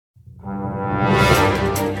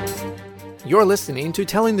You're listening to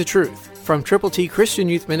Telling the Truth from Triple T Christian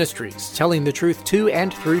Youth Ministries, telling the truth to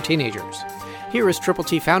and through teenagers. Here is Triple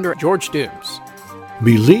T founder George Dooms.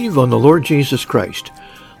 Believe on the Lord Jesus Christ.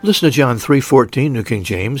 Listen to John 3:14, New King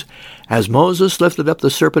James. As Moses lifted up the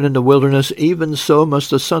serpent in the wilderness, even so must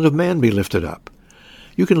the Son of Man be lifted up.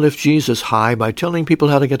 You can lift Jesus high by telling people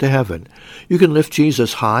how to get to heaven. You can lift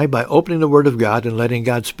Jesus high by opening the Word of God and letting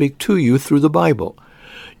God speak to you through the Bible.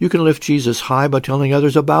 You can lift Jesus high by telling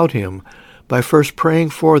others about Him, by first praying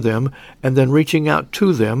for them and then reaching out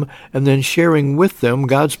to them and then sharing with them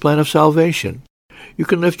God's plan of salvation. You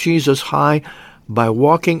can lift Jesus high by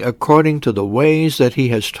walking according to the ways that He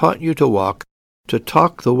has taught you to walk, to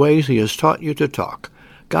talk the ways He has taught you to talk.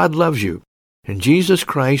 God loves you, and Jesus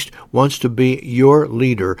Christ wants to be your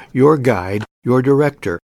leader, your guide, your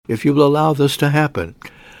director, if you will allow this to happen.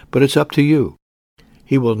 But it's up to you.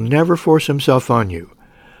 He will never force Himself on you.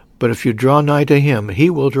 But if you draw nigh to Him,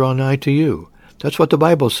 He will draw nigh to you. That's what the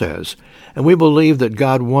Bible says. And we believe that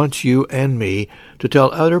God wants you and me to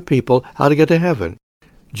tell other people how to get to heaven.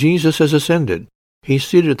 Jesus has ascended. He's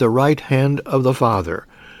seated at the right hand of the Father.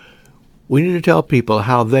 We need to tell people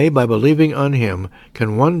how they, by believing on Him,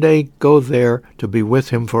 can one day go there to be with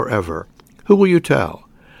Him forever. Who will you tell?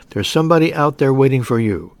 There's somebody out there waiting for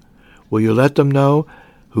you. Will you let them know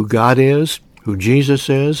who God is, who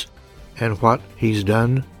Jesus is, and what He's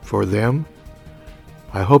done for them?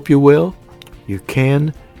 I hope you will. You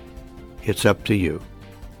can. It's up to you.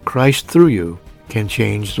 Christ through you can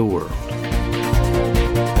change the world.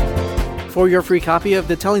 For your free copy of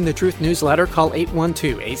the Telling the Truth newsletter, call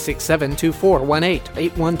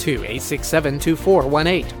 812-867-2418,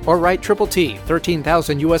 812-867-2418, or write Triple T,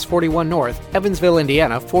 13,000 U.S. 41 North, Evansville,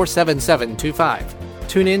 Indiana, 47725.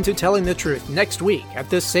 Tune in to Telling the Truth next week at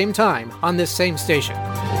this same time on this same station.